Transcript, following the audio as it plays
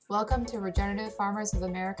Welcome to Regenerative Farmers of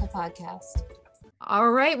America podcast.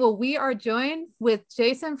 All right. Well, we are joined with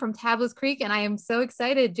Jason from Tablas Creek, and I am so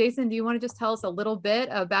excited. Jason, do you want to just tell us a little bit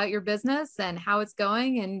about your business and how it's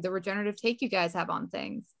going and the regenerative take you guys have on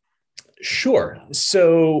things? Sure.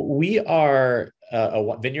 So we are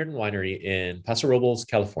a vineyard and winery in Paso Robles,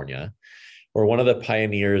 California. We're one of the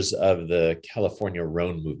pioneers of the California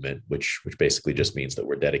Rhone movement, which basically just means that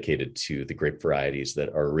we're dedicated to the grape varieties that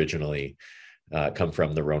are originally come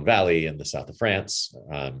from the Rhone Valley in the south of France.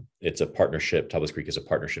 It's a partnership. Tablas Creek is a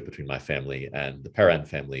partnership between my family and the Perrin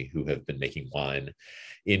family, who have been making wine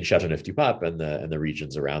in Châteauneuf-du-Pape and the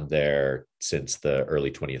regions around there since the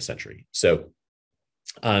early 20th century. So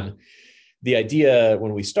the idea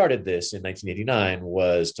when we started this in 1989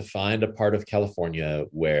 was to find a part of California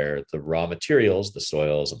where the raw materials, the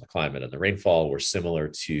soils and the climate and the rainfall were similar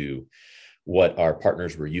to what our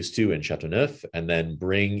partners were used to in Châteauneuf, and then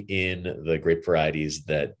bring in the grape varieties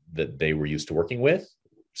that they were used to working with,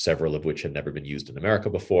 several of which had never been used in America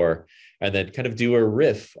before, and then kind of do a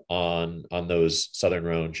riff on those Southern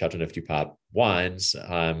Rhone Châteauneuf-du-Pape wines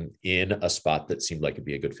in a spot that seemed like it'd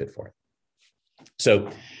be a good fit for it. So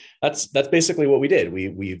that's basically what we did.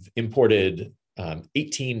 We've imported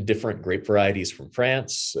 18 different grape varieties from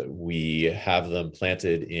France. We have them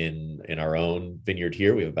planted in our own vineyard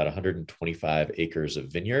here. We have about 125 acres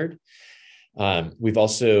of vineyard. We've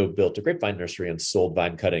also built a grapevine nursery and sold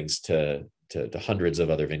vine cuttings to hundreds of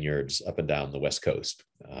other vineyards up and down the West Coast,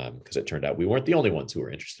 because it turned out we weren't the only ones who were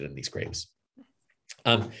interested in these grapes.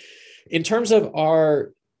 In terms of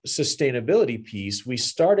our sustainability piece, we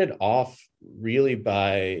started off really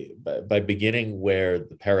by beginning where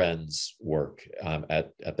the Perrins work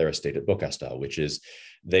at their estate at Beaucastel, which is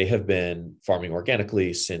they have been farming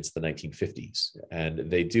organically since the 1950s. And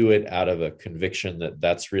they do it out of a conviction that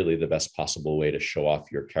that's really the best possible way to show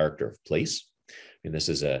off your character of place. I mean, this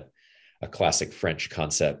is a classic French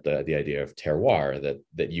concept, the idea of terroir,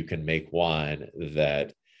 that you can make wine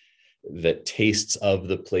that tastes of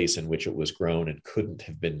the place in which it was grown and couldn't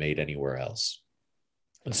have been made anywhere else.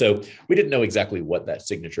 And so we didn't know exactly what that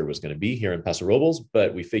signature was going to be here in Paso Robles,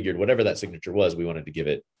 but we figured whatever that signature was, we wanted to give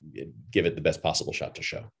it the best possible shot to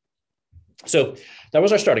show. So that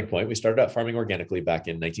was our starting point. We started out farming organically back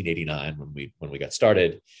in 1989 when we got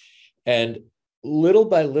started. And little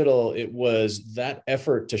by little, it was that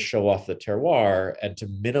effort to show off the terroir and to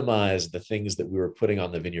minimize the things that we were putting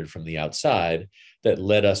on the vineyard from the outside that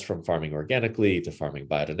led us from farming organically to farming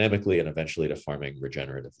biodynamically and eventually to farming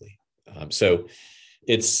regeneratively. So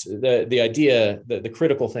it's the idea that the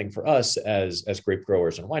critical thing for us as grape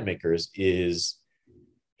growers and winemakers is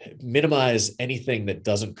minimize anything that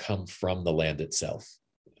doesn't come from the land itself.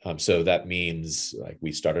 So that means, like,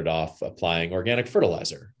 we started off applying organic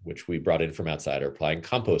fertilizer, which we brought in from outside, or applying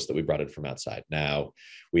compost that we brought in from outside. Now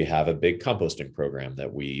we have a big composting program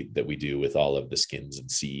that we do with all of the skins and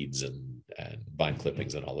seeds and vine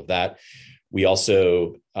clippings and all of that. We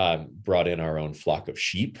also brought in our own flock of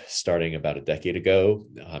sheep starting about a decade ago,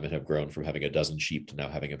 and have grown from having a dozen sheep to now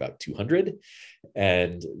having about 200.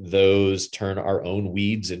 And those turn our own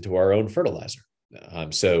weeds into our own fertilizer.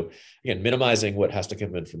 So again, minimizing what has to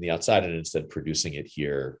come in from the outside and instead producing it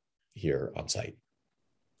here on site.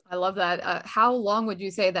 I love that. How long would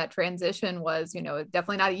you say that transition was?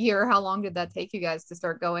 Definitely not a year. How long did that take you guys to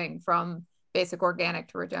start going from basic organic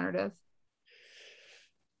to regenerative?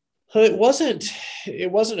 It wasn't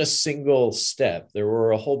a single step. There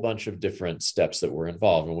were a whole bunch of different steps that were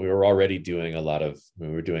involved, and we were already doing a lot of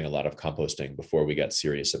composting before we got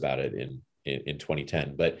serious about it in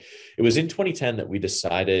 2010. But it was in 2010 that we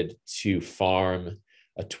decided to farm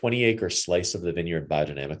a 20-acre slice of the vineyard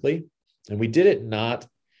biodynamically. And we did it not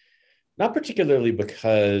particularly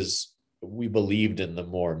because we believed in the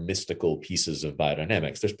more mystical pieces of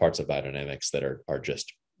biodynamics. There's parts of biodynamics that are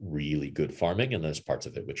just really good farming, and there's parts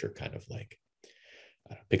of it which are kind of like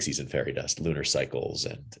pixies and fairy dust, lunar cycles,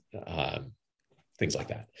 and things like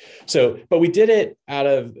that. So, but we did it out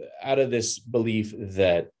of this belief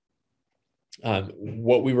that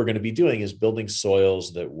what we were going to be doing is building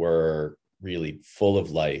soils that were really full of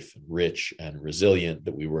life, rich and resilient,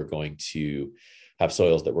 that we were going to have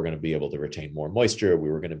soils that were going to be able to retain more moisture. We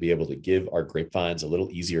were going to be able to give our grapevines a little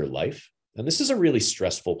easier life. And this is a really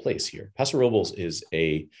stressful place here. Paso Robles is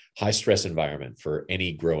a high stress environment for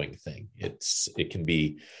any growing thing. It can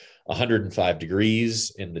be 105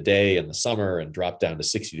 degrees in the day in the summer and drop down to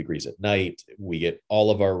 60 degrees at night. We get all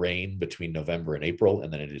of our rain between November and April,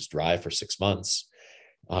 and then it is dry for 6 months.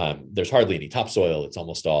 There's hardly any topsoil. It's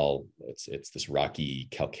almost all, it's this rocky,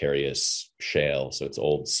 calcareous shale. So it's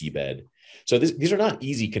old seabed. So these are not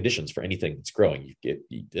easy conditions for anything that's growing.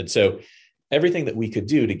 And so everything that we could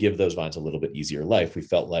do to give those vines a little bit easier life, we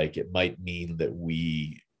felt like it might mean that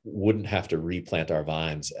we wouldn't have to replant our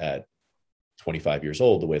vines at 25 years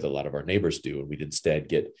old the way that a lot of our neighbors do. And we'd instead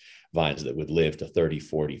get vines that would live to 30,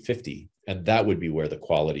 40, 50. And that would be where the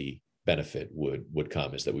quality benefit would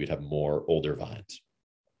come, is that we'd have more older vines.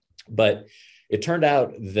 But it turned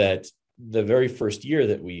out that the very first year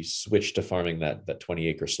that we switched to farming that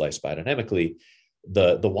 20-acre slice biodynamically,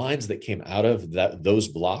 the wines that came out of those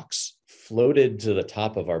blocks floated to the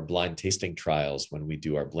top of our blind tasting trials when we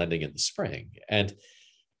do our blending in the spring. And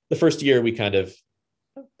the first year we kind of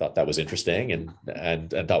thought that was interesting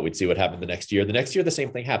and thought we'd see what happened the next year. The next year, the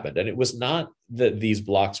same thing happened. And it was not that these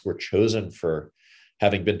blocks were chosen for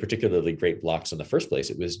having been particularly great blocks in the first place.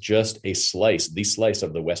 It was just the slice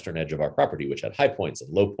of the western edge of our property, which had high points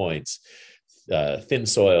and low points, thin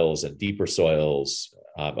soils and deeper soils,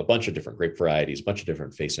 a bunch of different grape varieties, a bunch of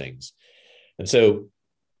different facings. And so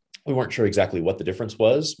we weren't sure exactly what the difference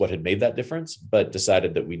was, what had made that difference, but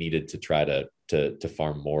decided that we needed to try to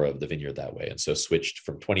farm more of the vineyard that way. And so switched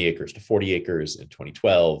from 20 acres to 40 acres in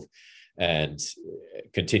 2012 and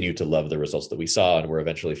continued to love the results that we saw. And we're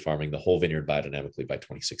eventually farming the whole vineyard biodynamically by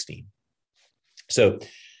 2016. So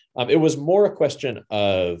it was more a question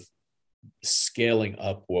of scaling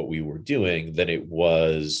up what we were doing than it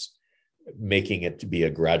was making it to be a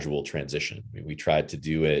gradual transition. I mean, we tried to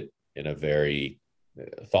do it in a very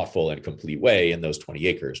thoughtful and complete way in those 20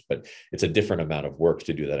 acres, but it's a different amount of work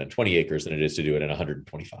to do that in 20 acres than it is to do it in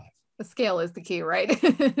 125. The scale is the key, right?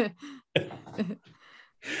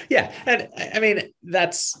 Yeah. And I mean,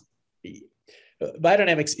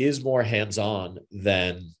 biodynamics is more hands-on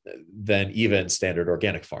than even standard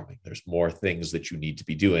organic farming. There's more things that you need to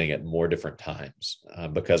be doing at more different times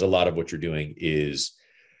because a lot of what you're doing is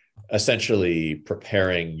essentially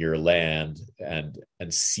preparing your land and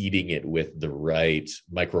seeding it with the right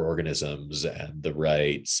microorganisms and the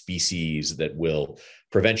right species that will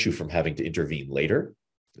prevent you from having to intervene later.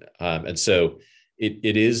 And so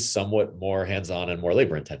it is somewhat more hands-on and more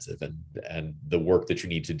labor intensive. And the work that you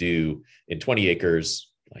need to do in 20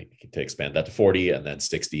 acres, like to expand that to 40 and then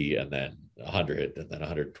 60 and then 100 and then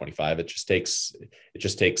 125, it takes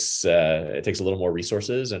a little more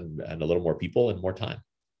resources and a little more people and more time.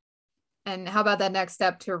 And how about that next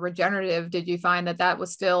step to regenerative? Did you find that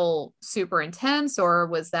was still super intense, or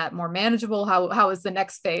was that more manageable? How was the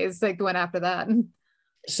next phase that went after that?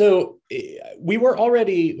 So we were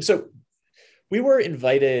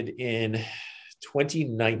invited in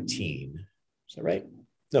 2019. Is that right?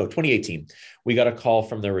 No, 2018. We got a call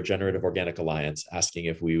from the Regenerative Organic Alliance asking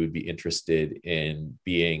if we would be interested in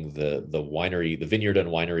being the vineyard and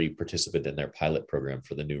winery participant in their pilot program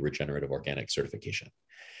for the new Regenerative Organic certification.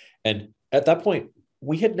 And at that point,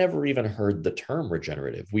 we had never even heard the term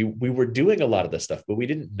regenerative. We were doing a lot of this stuff, but we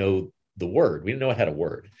didn't know the word. We didn't know it had a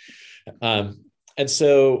word. And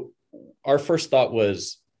so our first thought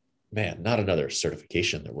was, man, not another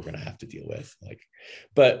certification that we're going to have to deal with.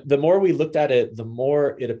 But the more we looked at it, the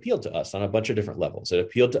more it appealed to us on a bunch of different levels. It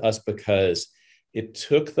appealed to us because it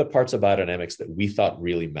took the parts of biodynamics that we thought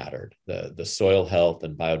really mattered, the soil health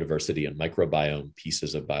and biodiversity and microbiome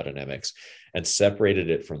pieces of biodynamics, and separated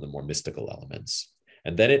it from the more mystical elements.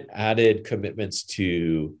 And then it added commitments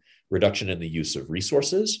to reduction in the use of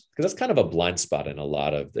resources, because that's kind of a blind spot in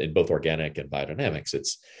both organic and biodynamics.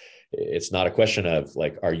 It's not a question of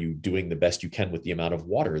are you doing the best you can with the amount of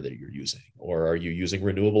water that you're using, or are you using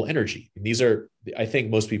renewable energy? And these are, I think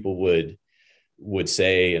most people would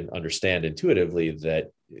say and understand intuitively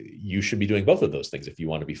that you should be doing both of those things if you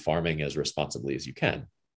want to be farming as responsibly as you can.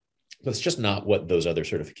 But it's just not what those other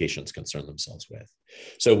certifications concern themselves with.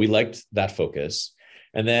 So we liked that focus.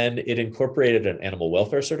 And then it incorporated an animal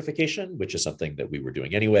welfare certification, which is something that we were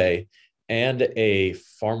doing anyway, and a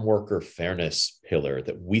farm worker fairness pillar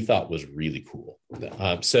that we thought was really cool.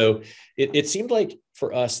 So it seemed like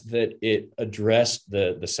for us that it addressed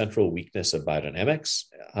the central weakness of biodynamics,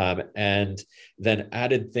 and then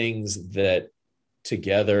added things that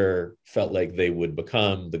together felt like they would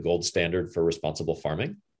become the gold standard for responsible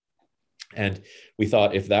farming. And we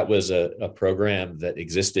thought if that was a program that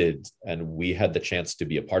existed and we had the chance to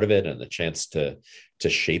be a part of it and the chance to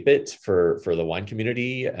shape it for the wine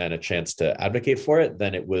community and a chance to advocate for it,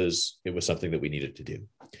 then it was something that we needed to do.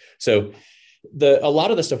 So a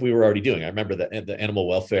lot of the stuff we were already doing. I remember that the animal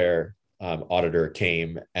welfare auditor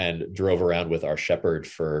came and drove around with our shepherd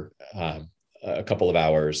for a couple of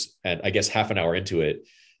hours. And I guess half an hour into it,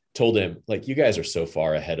 told him, you guys are so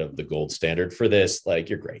far ahead of the gold standard for this.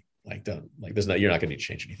 You're great. You're not going to need to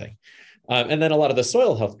change anything. And then a lot of the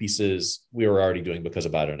soil health pieces we were already doing because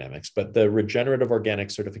of biodynamics, but the regenerative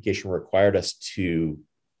organic certification required us to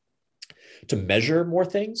to measure more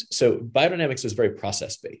things. So biodynamics is very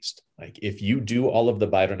process-based. Like if you do all of the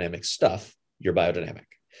biodynamic stuff, you're biodynamic.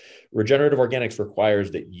 Regenerative organics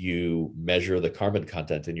requires that you measure the carbon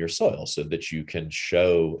content in your soil so that you can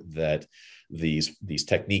show that these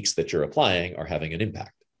techniques that you're applying are having an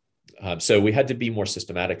impact. So we had to be more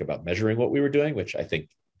systematic about measuring what we were doing, which I think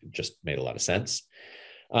just made a lot of sense.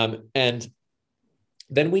 And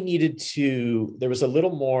then there was a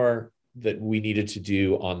little more that we needed to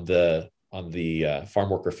do on the farm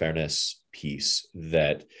worker fairness piece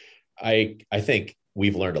that I think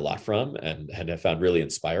we've learned a lot from and have found really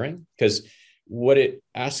inspiring, because what it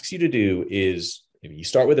asks you to do is, you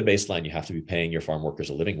start with a baseline. You have to be paying your farm workers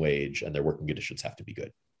a living wage and their working conditions have to be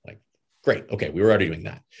good. Like, great. Okay. We were already doing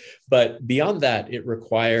that. But beyond that, it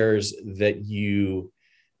requires that you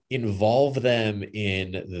involve them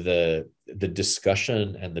in the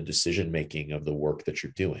discussion and the decision-making of the work that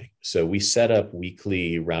you're doing. So we set up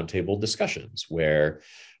weekly roundtable discussions where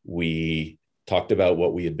we talked about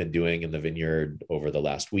what we had been doing in the vineyard over the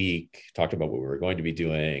last week, talked about what we were going to be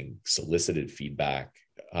doing, solicited feedback.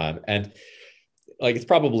 And like, it's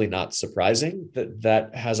probably not surprising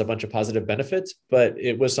that has a bunch of positive benefits, but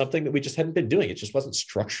it was something that we just hadn't been doing. It just wasn't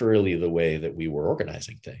structurally the way that we were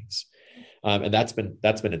organizing things. And that's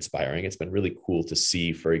been inspiring. It's been really cool to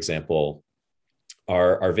see, for example,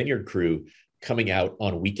 our vineyard crew coming out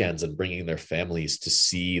on weekends and bringing their families to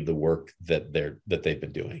see the work that they've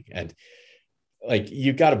been doing. And like,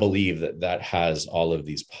 you've got to believe that has all of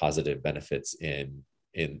these positive benefits in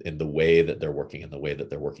the way that they're working and the way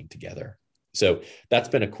that they're working together. So that's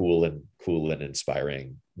been a cool and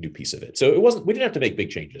inspiring new piece of it. So we didn't have to make big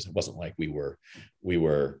changes. It wasn't like the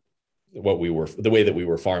way that we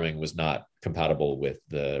were farming was not compatible with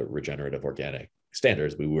the regenerative organic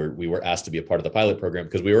standards. We were asked to be a part of the pilot program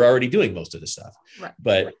because we were already doing most of this stuff. Right.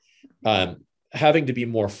 But having to be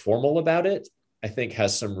more formal about it, I think,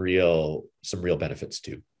 has some real benefits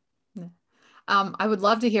too. I would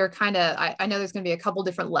love to hear I know there's going to be a couple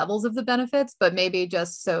different levels of the benefits, but maybe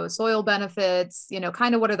just soil benefits,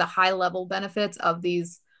 kind of what are the high level benefits of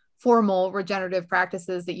these formal regenerative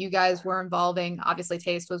practices that you guys were involving. Obviously,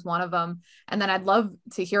 taste was one of them. And then I'd love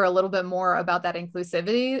to hear a little bit more about that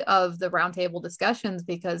inclusivity of the roundtable discussions,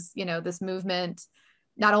 because, this movement,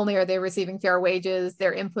 not only are they receiving fair wages,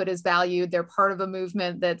 their input is valued, they're part of a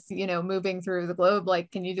movement that's, moving through the globe.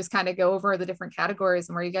 Like, can you just kind of go over the different categories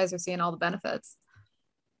and where you guys are seeing all the benefits?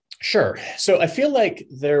 Sure. So I feel like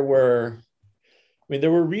there were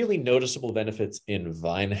really noticeable benefits in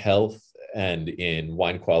vine health and in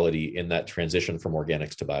wine quality in that transition from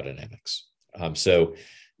organics to biodynamics. So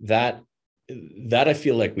that I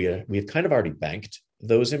feel like we had kind of already banked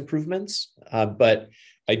those improvements, but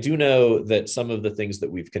I do know that some of the things that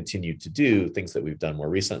we've continued to do, things that we've done more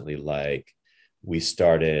recently, like we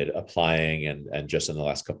started applying and just in the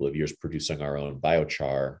last couple of years producing our own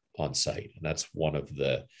biochar on site, and that's one of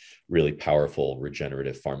the really powerful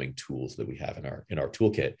regenerative farming tools that we have in our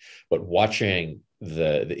toolkit. But watching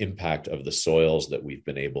the impact of the soils that we've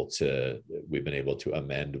been able to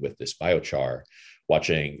amend with this biochar,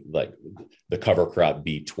 watching like the cover crop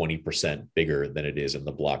be 20% bigger than it is in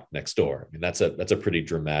the block next door. I mean, that's a pretty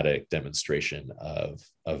dramatic demonstration of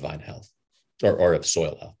vine health or of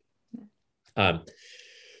soil health.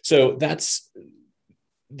 So that's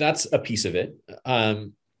a piece of it.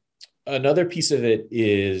 Another piece of it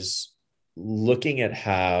is looking at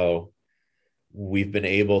how we've been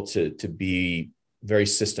able to be very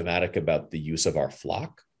systematic about the use of our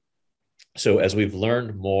flock. So as we've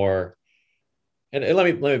learned more, and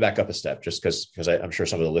let me back up a step, just because I'm sure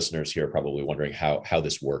some of the listeners here are probably wondering how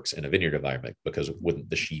this works in a vineyard environment, because wouldn't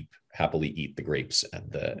the sheep happily eat the grapes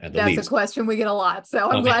and the leaves? That's a question we get a lot,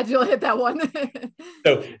 so I'm glad you'll hit that one.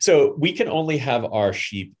 So we can only have our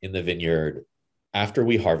sheep in the vineyard after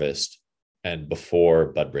we harvest and before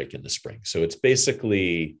bud break in the spring. So it's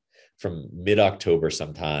basically from mid-October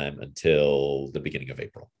sometime until the beginning of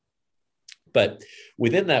April. But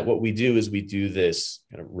within that, what we do is we do this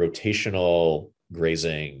kind of rotational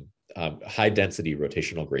grazing, high density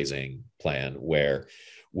rotational grazing plan where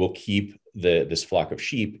we'll keep this flock of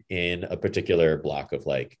sheep in a particular block of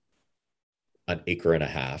like an acre and a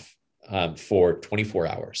half for 24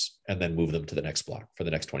 hours, and then move them to the next block for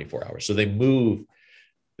the next 24 hours. So they move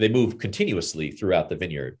continuously throughout the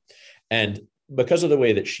vineyard. And because of the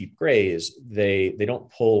way that sheep graze, they don't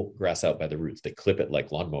pull grass out by the roots. They clip it like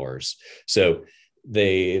lawnmowers. So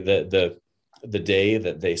the day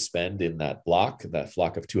that they spend in that block, that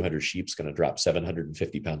flock of 200 sheep is going to drop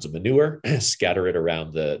 750 pounds of manure, scatter it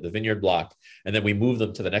around the vineyard block, and then we move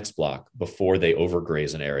them to the next block before they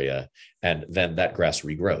overgraze an area, and then that grass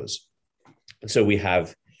regrows. And so we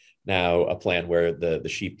have now a plan where the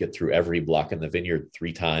sheep get through every block in the vineyard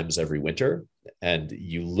 3 times every winter. And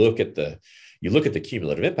you look at the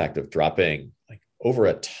cumulative impact of dropping like over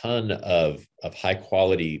a ton of high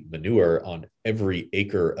quality manure on every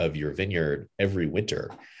acre of your vineyard every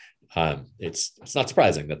winter. It's not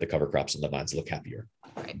surprising that the cover crops and the vines look happier.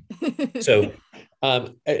 Right. So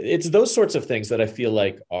it's those sorts of things that I feel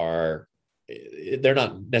like they're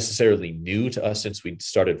not necessarily new to us since we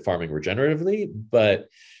started farming regeneratively, but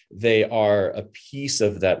they are a piece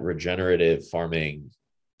of that regenerative farming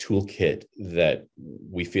toolkit that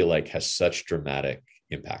we feel like has such dramatic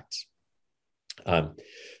impacts.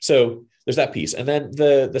 So there's that piece. And then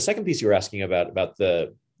the second piece you were asking about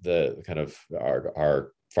the kind of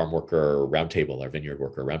our farm worker roundtable, our vineyard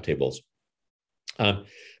worker roundtables. I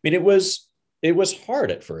mean, it was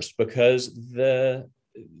hard at first because the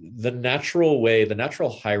natural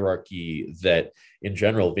hierarchy that in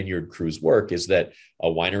general vineyard crews work is that a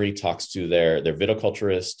winery talks to their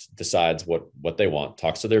viticulturist, decides what they want,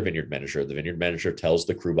 talks to their vineyard manager. The vineyard manager tells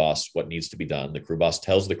the crew boss what needs to be done. The crew boss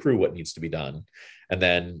tells the crew what needs to be done. And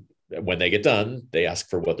then when they get done, they ask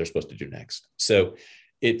for what they're supposed to do next. So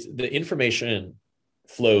the information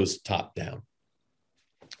flows top down.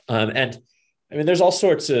 And I mean, there's all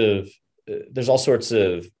sorts of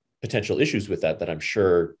potential issues with that I'm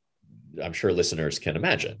sure listeners can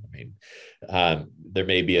imagine. I mean, there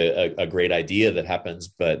may be a great idea that happens,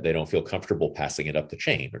 but they don't feel comfortable passing it up the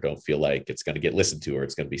chain, or don't feel like it's going to get listened to, or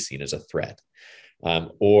it's going to be seen as a threat.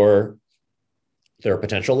 Or there are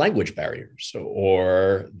potential language barriers,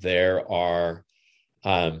 or there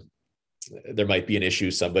might be an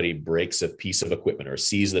issue. Somebody breaks a piece of equipment or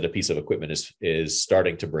sees that a piece of equipment is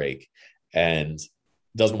starting to break and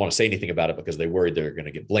doesn't want to say anything about it because they're worried they're going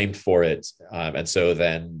to get blamed for it. And so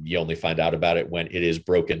then you only find out about it when it is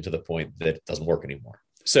broken to the point that it doesn't work anymore.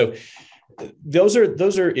 So those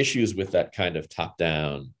are issues with that kind of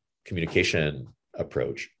top-down communication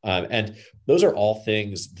approach. And those are all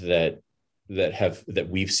things that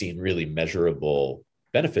we've seen really measurable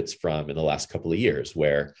benefits from in the last couple of years,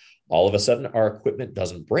 where all of a sudden our equipment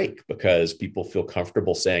doesn't break because people feel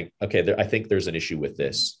comfortable saying, okay, I think there's an issue with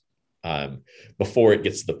this. Before it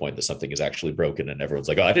gets to the point that something is actually broken and everyone's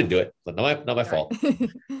like, oh, I didn't do it. Not my fault.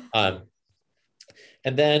 And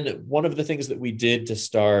then one of the things that we did to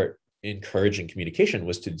start encouraging communication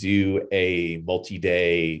was to do a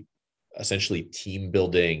multi-day, essentially team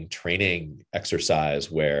building training exercise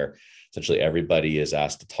where essentially everybody is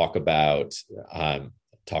asked to talk about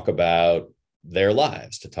their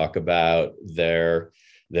lives, to talk about their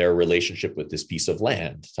relationship with this piece of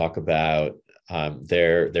land, to talk about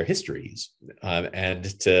their histories,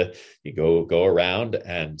 and to go around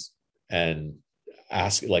and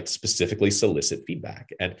ask, like, specifically solicit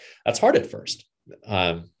feedback. And that's hard at first,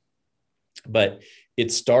 but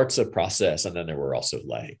it starts a process. And then there were also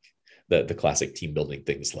like the classic team building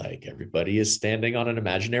things, like everybody is standing on an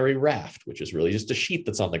imaginary raft, which is really just a sheet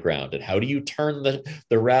that's on the ground. And how do you turn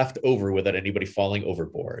the raft over without anybody falling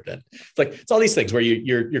overboard? And it's all these things where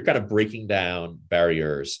you're kind of breaking down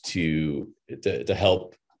barriers to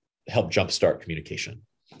help jumpstart communication.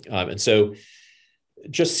 And so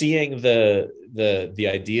just seeing the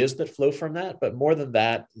ideas that flow from that, but more than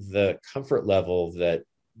that, the comfort level that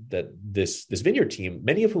this vineyard team,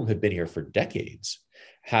 many of whom have been here for decades,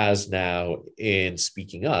 has now in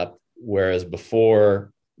speaking up, whereas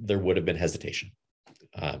before there would have been hesitation.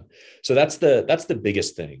 So that's the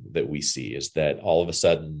biggest thing that we see, is that all of a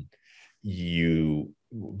sudden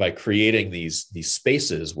by creating these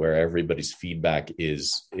spaces where everybody's feedback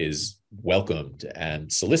is welcomed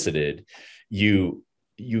and solicited, you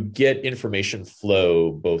get information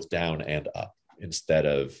flow both down and up instead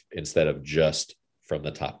of just from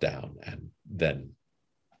the top down, and then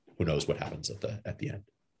who knows what happens at the end.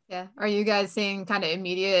 Yeah. Are you guys seeing kind of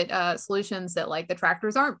immediate solutions that, like, the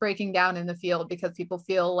tractors aren't breaking down in the field because people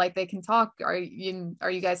feel like they can talk? Are you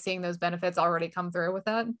guys seeing those benefits already come through with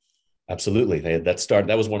that? Absolutely.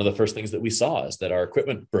 That was one of the first things that we saw, is that our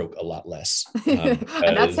equipment broke a lot less. And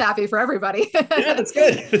that's happy for everybody. Yeah, that's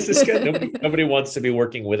good. This is good. Nobody wants to be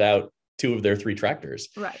working without 2 of their 3 tractors.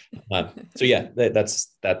 Right. So yeah, that's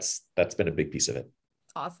been a big piece of it.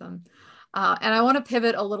 Awesome. And I want to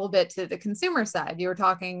pivot a little bit to the consumer side. You were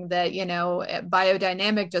talking that,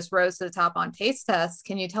 biodynamic just rose to the top on taste tests.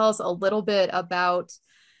 Can you tell us a little bit about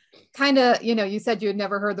kind of, you said you had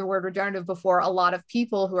never heard the word regenerative before. A lot of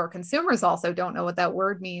people who are consumers also don't know what that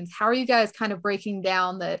word means. How are you guys kind of breaking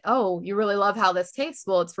down that, oh, you really love how this tastes?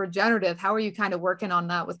 Well, it's regenerative. How are you kind of working on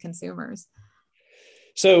that with consumers?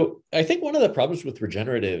 So I think one of the problems with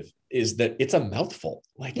regenerative is that it's a mouthful.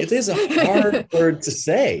 Like it is a hard word to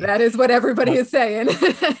say. That is what everybody is saying.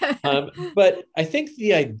 But I think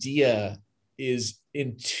the idea is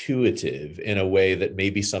intuitive in a way that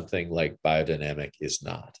maybe something like biodynamic is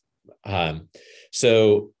not.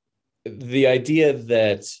 So the idea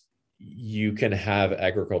that you can have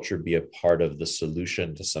agriculture be a part of the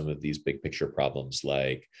solution to some of these big picture problems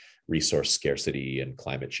like resource scarcity and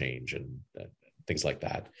climate change and things like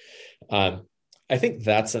that. I think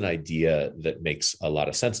that's an idea that makes a lot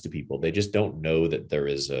of sense to people. They just don't know that there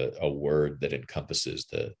is a word that encompasses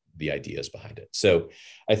the ideas behind it. So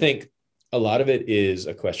I think a lot of it is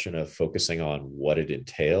a question of focusing on what it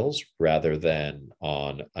entails rather than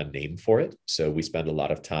on a name for it. So we spend a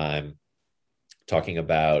lot of time talking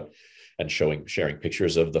about and sharing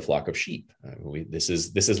pictures of the flock of sheep. This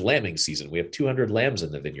is lambing season. We have 200 lambs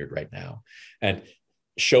in the vineyard right now, and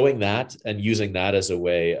showing that and using that as a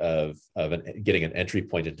way of getting an entry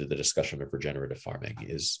point into the discussion of regenerative farming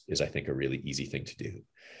is I think a really easy thing to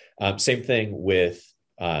do. Same thing with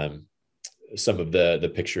some of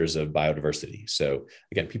the pictures of biodiversity. So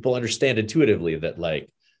again, people understand intuitively that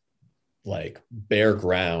like bare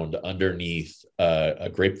ground underneath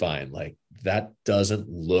a grapevine, like that doesn't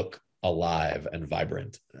look alive and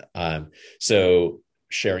vibrant. So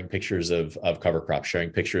sharing pictures of cover crops, sharing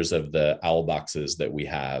pictures of the owl boxes that we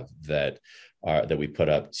have that we put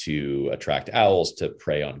up to attract owls to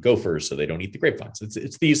prey on gophers so they don't eat the grapevines.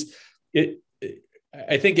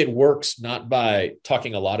 I think it works not by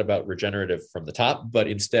talking a lot about regenerative from the top, but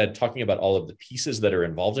instead talking about all of the pieces that are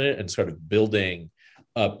involved in it and sort of building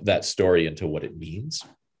up that story into what it means.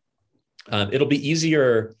 It'll be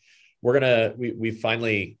easier. We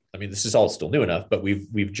finally, I mean, this is all still new enough, but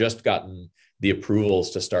we've just gotten the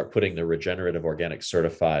approvals to start putting the Regenerative Organic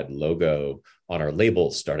Certified logo on our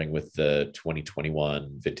labels, starting with the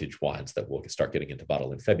 2021 vintage wines that we'll start getting into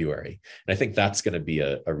bottle in February. And I think that's going to be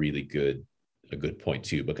a really good point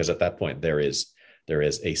too, because at that point there is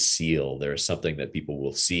a seal, there is something that people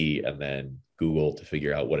will see and then Google to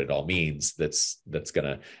figure out what it all means. That's going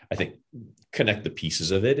to, I think, connect the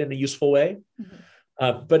pieces of it in a useful way.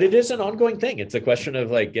 Mm-hmm. But it is an ongoing thing. It's a question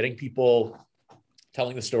of like getting people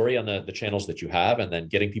telling the story on the channels that you have, and then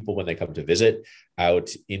getting people when they come to visit out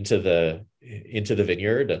into the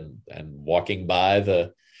vineyard and walking by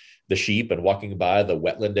the sheep and walking by the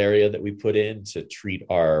wetland area that we put in to treat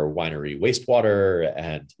our winery wastewater,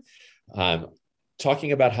 and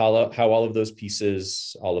talking about how all of those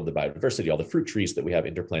pieces, all of the biodiversity, all the fruit trees that we have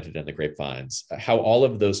interplanted in the grapevines, how all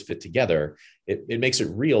of those fit together, it makes it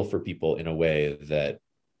real for people in a way that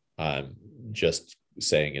just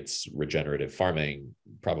saying it's regenerative farming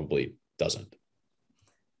probably doesn't.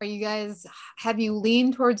 Have you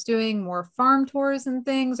leaned towards doing more farm tours and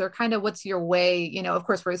things, or kind of what's your way? You know, of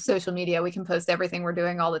course, we're social media, we can post everything we're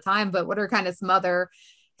doing all the time, but what are kind of some other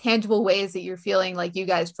tangible ways that you're feeling like you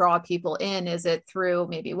guys draw people in? Is it through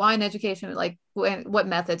maybe wine education? Like what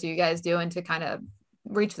methods are you guys doing to kind of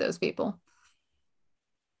reach those people?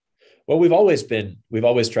 Well, we've always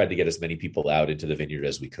tried to get as many people out into the vineyard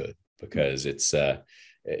as we could, because it's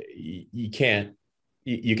you can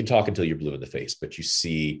talk until you're blue in the face, but you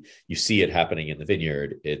see it happening in the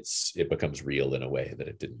vineyard. It becomes real in a way that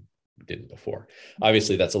it didn't before.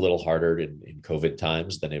 Obviously, that's a little harder in COVID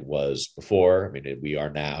times than it was before. I mean, we are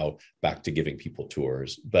now back to giving people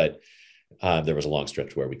tours, but there was a long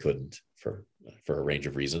stretch where we couldn't for a range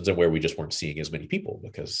of reasons, and where we just weren't seeing as many people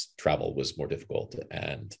because travel was more difficult,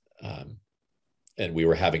 and we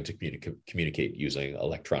were having to communicate using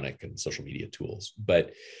electronic and social media tools.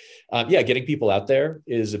 But getting people out there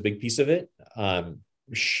is a big piece of it.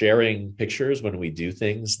 Sharing pictures when we do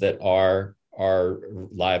things that are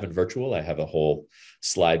live and virtual. I have a whole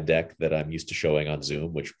slide deck that I'm used to showing on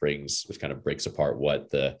Zoom, which kind of breaks apart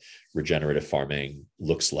what the regenerative farming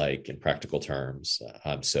looks like in practical terms.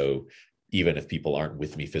 So even if people aren't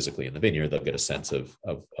with me physically in the vineyard, they'll get a sense of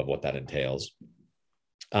what that entails.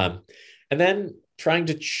 And then trying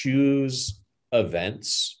to choose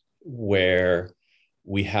events where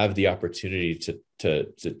we have the opportunity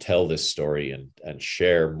to tell this story and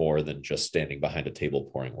share more than just standing behind a table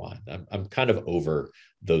pouring wine. I'm kind of over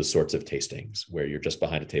those sorts of tastings where you're just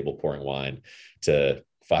behind a table pouring wine to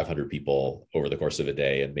 500 people over the course of a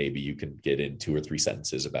day, and maybe you can get in 2 or 3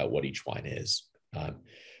 sentences about what each wine is.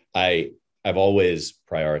 I've always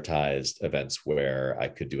prioritized events where I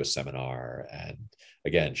could do a seminar and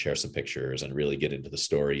again share some pictures and really get into the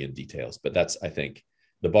story and details. But I think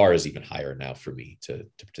the bar is even higher now for me to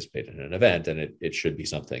participate in an event, and it should be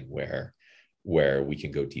something where we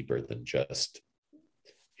can go deeper than just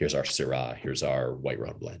here's our Syrah, here's our white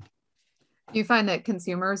Rhone blend. Do you find that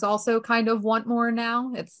consumers also kind of want more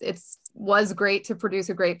now? It's was great to produce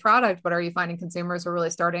a great product, but are you finding consumers are really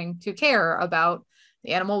starting to care about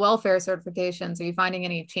the animal welfare certifications? Are you finding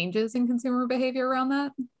any changes in consumer behavior around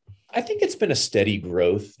that? I think it's been a steady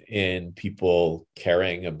growth in people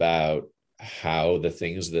caring about how the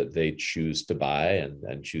things that they choose to buy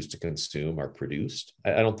and choose to consume are produced.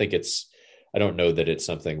 I don't know that it's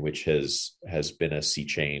something which has been a sea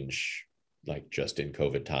change, like just in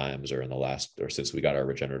COVID times or in the last, or since we got our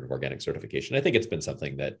regenerative organic certification. I think it's been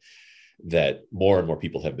something that more and more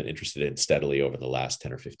people have been interested in steadily over the last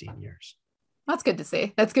 10 or 15 years. That's good to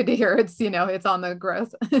see. That's good to hear. It's, it's on the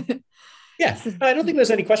growth. Yeah, I don't think there's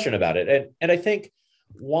any question about it. And I think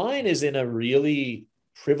wine is in a really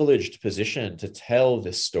privileged position to tell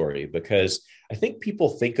this story, because I think people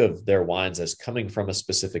think of their wines as coming from a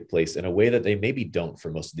specific place in a way that they maybe don't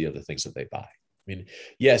for most of the other things that they buy. I mean,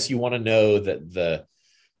 yes, you want to know that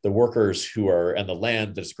the workers who are and the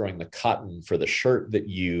land that's growing the cotton for the shirt that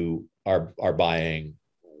you are buying,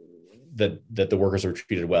 that the workers were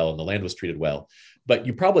treated well and the land was treated well, but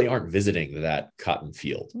you probably aren't visiting that cotton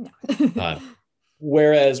field. No.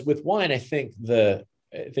 Whereas with wine, I think the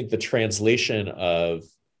translation of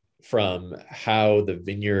from how the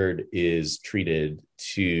vineyard is treated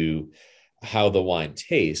to how the wine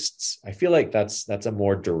tastes, I feel like that's a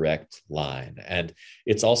more direct line. And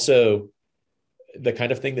it's also the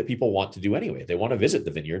kind of thing that people want to do anyway. They want to visit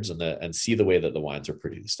the vineyards and see the way that the wines are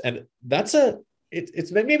produced. And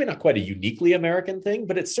it's maybe not quite a uniquely American thing,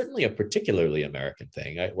 but it's certainly a particularly American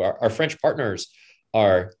thing. Our French partners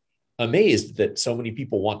are amazed that so many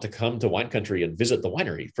people want to come to wine country and visit the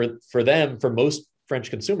winery. For them, for most French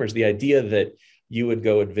consumers, the idea that you would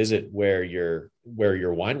go and visit where your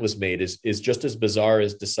wine was made is just as bizarre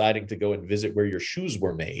as deciding to go and visit where your shoes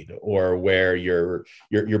were made or where your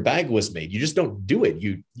bag was made. You just don't do it.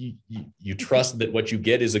 You trust that what you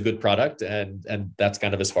get is a good product, and that's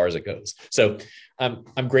kind of as far as it goes. So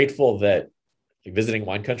I'm grateful that visiting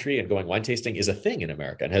wine country and going wine tasting is a thing in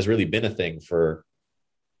America, and has really been a thing for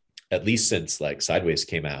at least since like Sideways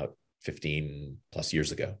came out 15 plus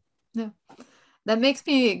years ago. Yeah. That makes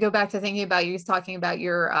me go back to thinking about you talking about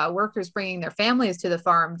your workers bringing their families to the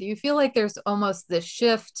farm. Do you feel like there's almost this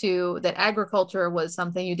shift to that agriculture was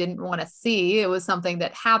something you didn't want to see? It was something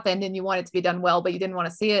that happened and you want it to be done well, but you didn't want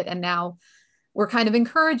to see it. And now we're kind of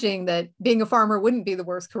encouraging that being a farmer wouldn't be the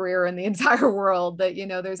worst career in the entire world, that,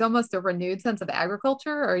 there's almost a renewed sense of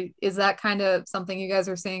agriculture. Or is that kind of something you guys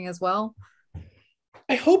are seeing as well?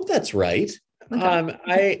 I hope that's right.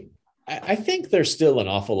 Okay. I think there's still an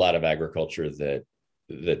awful lot of agriculture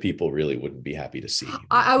that people really wouldn't be happy to see.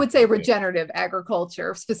 I would say regenerative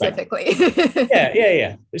agriculture specifically. Right.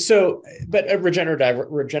 Yeah. So, but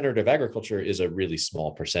regenerative agriculture is a really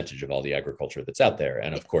small percentage of all the agriculture that's out there.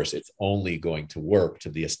 And of course, it's only going to work to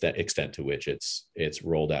the extent to which it's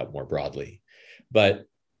rolled out more broadly. But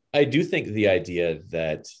I do think the idea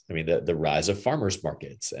that, the rise of farmers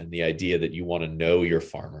markets and the idea that you want to know your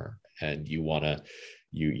farmer and you want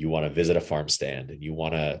to visit a farm stand and you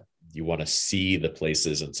want to see the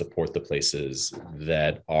places and support the places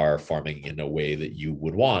that are farming in a way that you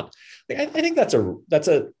would want. I think that's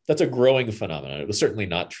a growing phenomenon. It was certainly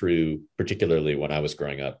not true, particularly when I was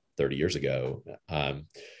growing up 30 years ago.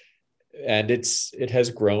 And it has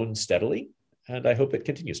grown steadily, and I hope it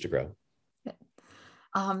continues to grow.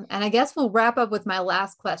 And I guess we'll wrap up with my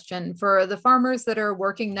last question. For the farmers that are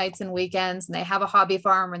working nights and weekends and they have a hobby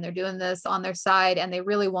farm and they're doing this on their side and they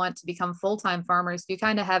really want to become full-time farmers, do you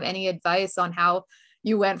kind of have any advice on how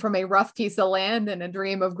you went from a rough piece of land and a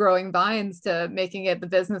dream of growing vines to making it the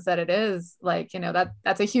business that it is?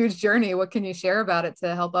 That's a huge journey. What can you share about it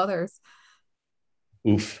to help others?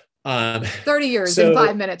 Oof. 30 years in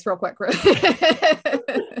 5 minutes, real quick.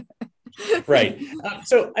 Right.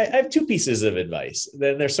 So I have two pieces of advice.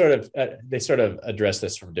 Then they sort of address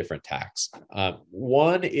this from different tacks.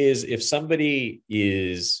 One is if somebody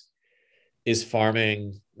is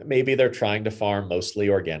farming, maybe they're trying to farm mostly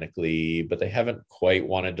organically, but they haven't quite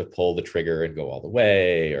wanted to pull the trigger and go all the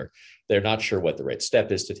way, or they're not sure what the right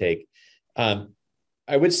step is to take. I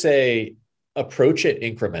would say approach it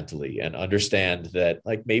incrementally and understand that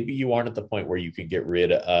maybe you aren't at the point where you can get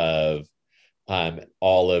rid of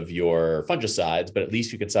all of your fungicides, but at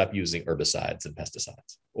least you can stop using herbicides and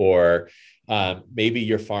pesticides. Or maybe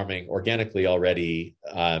you're farming organically already,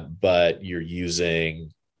 but you're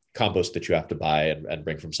using compost that you have to buy and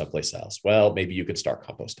bring from someplace else. Well, maybe you could start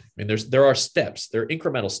composting. There are steps, there are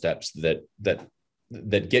incremental steps that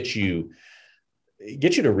get you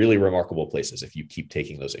to really remarkable places if you keep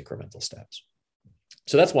taking those incremental steps.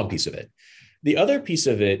 So that's one piece of it. The other piece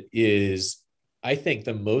of it is I think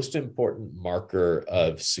the most important marker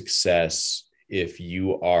of success, if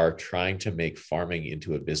you are trying to make farming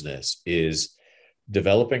into a business, is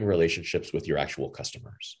developing relationships with your actual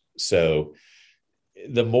customers. So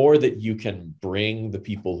the more that you can bring the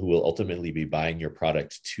people who will ultimately be buying your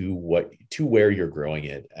product to where you're growing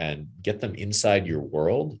it and get them inside your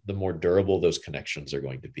world, the more durable those connections are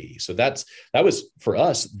going to be. So that was for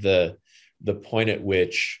us the point at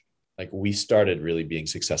which like we started really being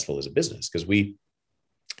successful as a business, because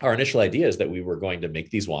our initial idea is that we were going to make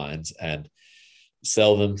these wines and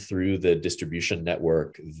sell them through the distribution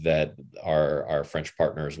network that our French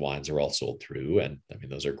partners' wines are all sold through. And I mean,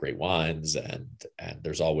 those are great wines, and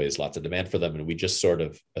there's always lots of demand for them. And we just sort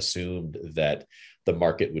of assumed that the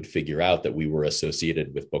market would figure out that we were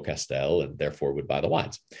associated with Beaucastel and therefore would buy the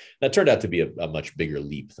wines. That turned out to be a much bigger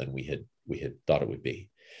leap than we had thought it would be.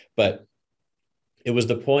 But it was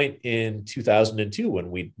the point in 2002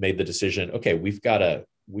 when we made the decision, okay, we've got to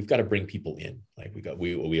bring people in. Like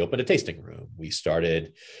we opened a tasting room. We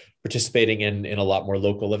started participating in a lot more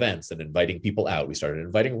local events and inviting people out. We started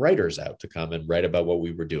inviting writers out to come and write about what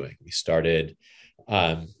we were doing. We started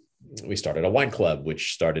a wine club,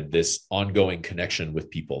 which started this ongoing connection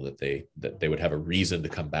with people that they would have a reason to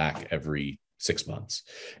come back every 6 months.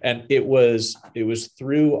 And it was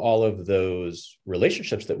through all of those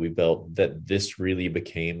relationships that we built that this really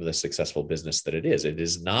became the successful business that it is. It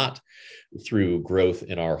is not through growth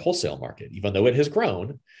in our wholesale market. Even though it has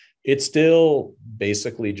grown, it still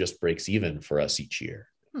basically just breaks even for us each year.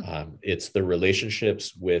 It's the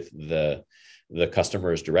relationships with the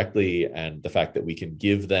customers directly, and the fact that we can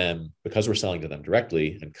give them, because we're selling to them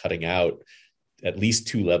directly and cutting out at least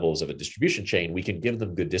 2 levels of a distribution chain, we can give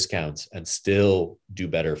them good discounts and still do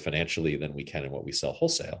better financially than we can in what we sell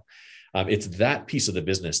wholesale. It's that piece of the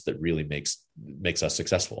business that really makes us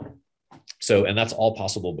successful. So, and that's all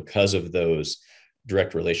possible because of those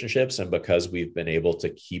direct relationships and because we've been able to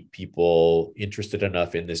keep people interested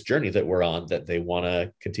enough in this journey that we're on that they want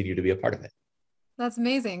to continue to be a part of it. That's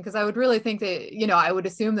amazing, because I would really think that, I would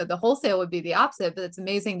assume that the wholesale would be the opposite, but it's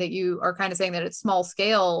amazing that you are kind of saying that it's small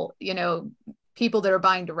scale, people that are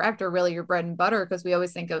buying direct are really your bread and butter, because we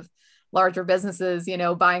always think of larger businesses,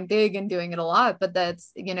 buying big and doing it a lot, but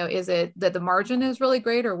that's, is it that the margin is really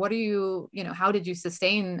great, or what do you, how did you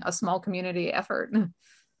sustain a small community effort?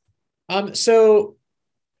 So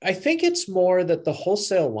I think it's more that the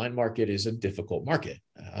wholesale wine market is a difficult market.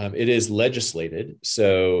 It is legislated.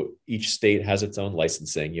 So each state has its own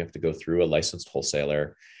licensing. You have to go through a licensed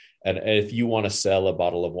wholesaler. And if you want to sell a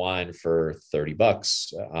bottle of wine for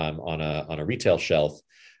 $30 on a retail shelf,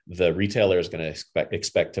 the retailer is going to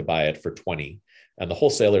expect to buy it for 20, and the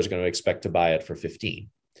wholesaler is going to expect to buy it for 15.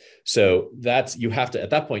 So you have to, at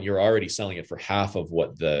that point, you're already selling it for half of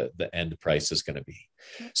what the end price is going to be.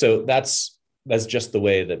 So that's just the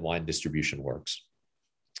way that wine distribution works.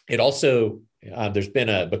 It also,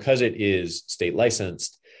 because it is state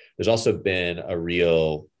licensed, there's also been a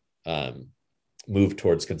real move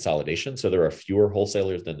towards consolidation. So there are fewer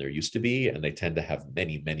wholesalers than there used to be, and they tend to have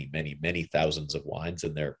many, many, many, many thousands of wines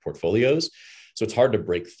in their portfolios. So it's hard to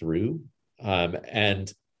break through.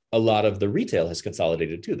 And a lot of the retail has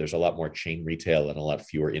consolidated too. There's a lot more chain retail and a lot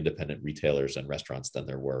fewer independent retailers and restaurants than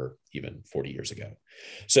there were even 40 years ago.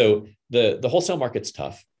 So the wholesale market's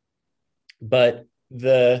tough, but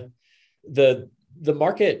the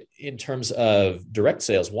market in terms of direct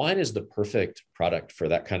sales, wine is the perfect product for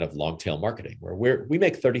that kind of long tail marketing, where we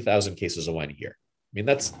make 30,000 cases of wine a year. I mean,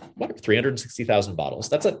 that's 360,000 bottles.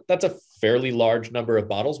 That's a fairly large number of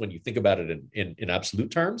bottles when you think about it in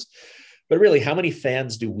absolute terms. But really, how many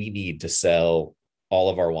fans do we need to sell all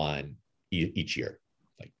of our wine each year?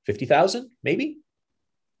 Like 50,000, maybe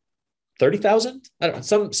 30,000? I don't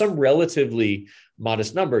know, some relatively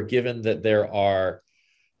modest number, given that there are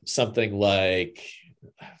something like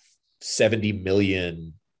 70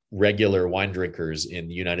 million regular wine drinkers in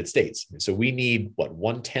the United States. So we need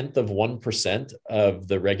 0.1% of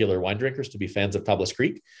the regular wine drinkers to be fans of Tablas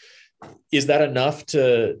Creek. Is that enough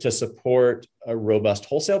to support a robust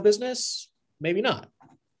wholesale business? Maybe not.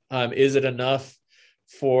 Is it enough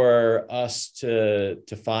for us to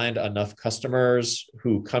find enough customers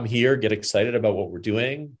who come here, get excited about what we're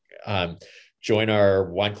doing, join our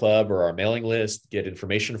wine club or our mailing list, get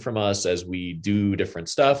information from us as we do different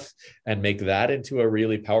stuff, and make that into a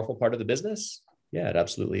really powerful part of the business? Yeah, it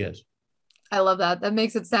absolutely is. I love that. That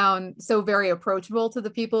makes it sound so very approachable to the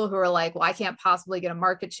people who are like, well, I can't possibly get a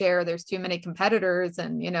market share. There's too many competitors.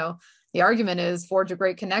 And, the argument is forge a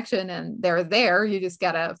great connection, and they're there. You just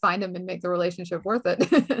got to find them and make the relationship worth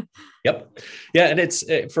it. Yep. Yeah.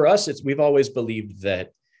 And for us, we've always believed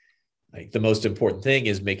that Like the most important thing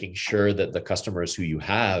is making sure that the customers who you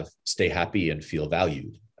have stay happy and feel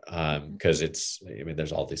valued. Because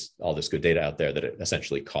there's all this good data out there that it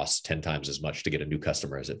essentially costs 10 times as much to get a new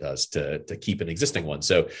customer as it does to keep an existing one.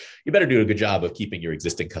 So you better do a good job of keeping your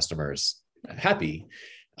existing customers happy.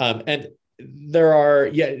 And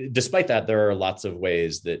despite that, there are lots of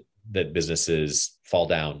ways that businesses fall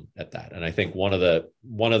down at that. And I think one of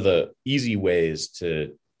the easy ways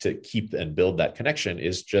to keep and build that connection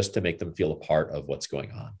is just to make them feel a part of what's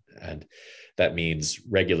going on. And that means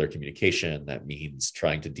regular communication. That means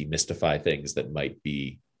trying to demystify things that might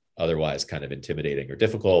be otherwise kind of intimidating or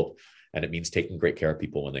difficult. And it means taking great care of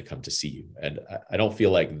people when they come to see you. And I don't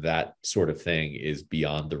feel like that sort of thing is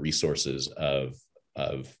beyond the resources of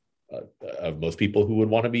most people who would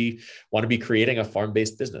want to be creating a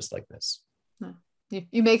farm-based business like this.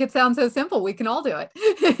 You make it sound so simple. We can all do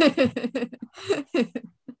it.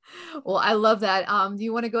 Well, I love that. Do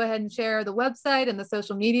you want to go ahead and share the website and the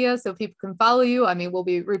social media so people can follow you? I mean, we'll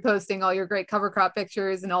be reposting all your great cover crop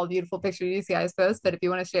pictures and all the beautiful pictures you guys post, but if you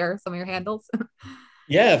want to share some of your handles.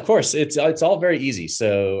 Yeah, of course. It's all very easy.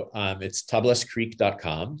 So it's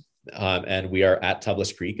tablascreek.com. And we are at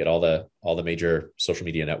Tablas Creek at all the major social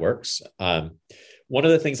media networks. One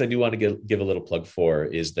of the things I do want to give a little plug for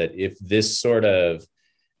is that if this sort of,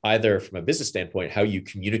 either from a business standpoint, how you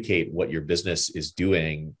communicate what your business is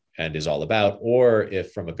doing and is all about, or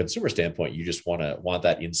if from a consumer standpoint, you just want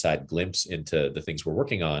that inside glimpse into the things we're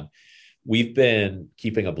working on, we've been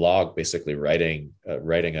keeping a blog, basically writing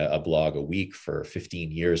a blog a week for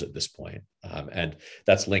 15 years at this point. And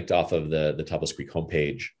that's linked off of the Tablas Creek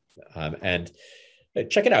homepage. And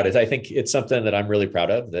check it out. I think it's something that I'm really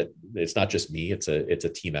proud of, that it's not just me, it's a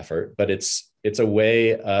team effort, but it's a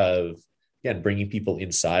way of, again, bringing people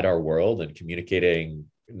inside our world and communicating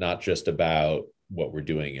not just about what we're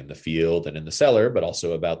doing in the field and in the cellar, but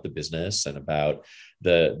also about the business and about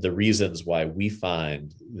the reasons why we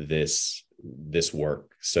find this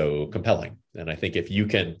work so compelling. And I think if you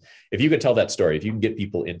can tell that story, if you can get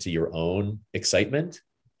people into your own excitement,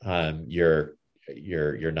 you're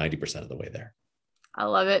 90% of the way there. I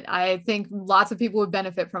love it. I think lots of people would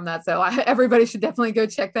benefit from that. So everybody should definitely go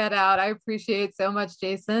check that out. I appreciate so much,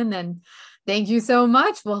 Jason. And thank you so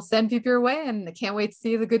much. We'll send people your way and I can't wait to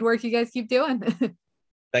see the good work you guys keep doing.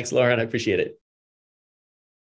 Thanks, Lauren. I appreciate it.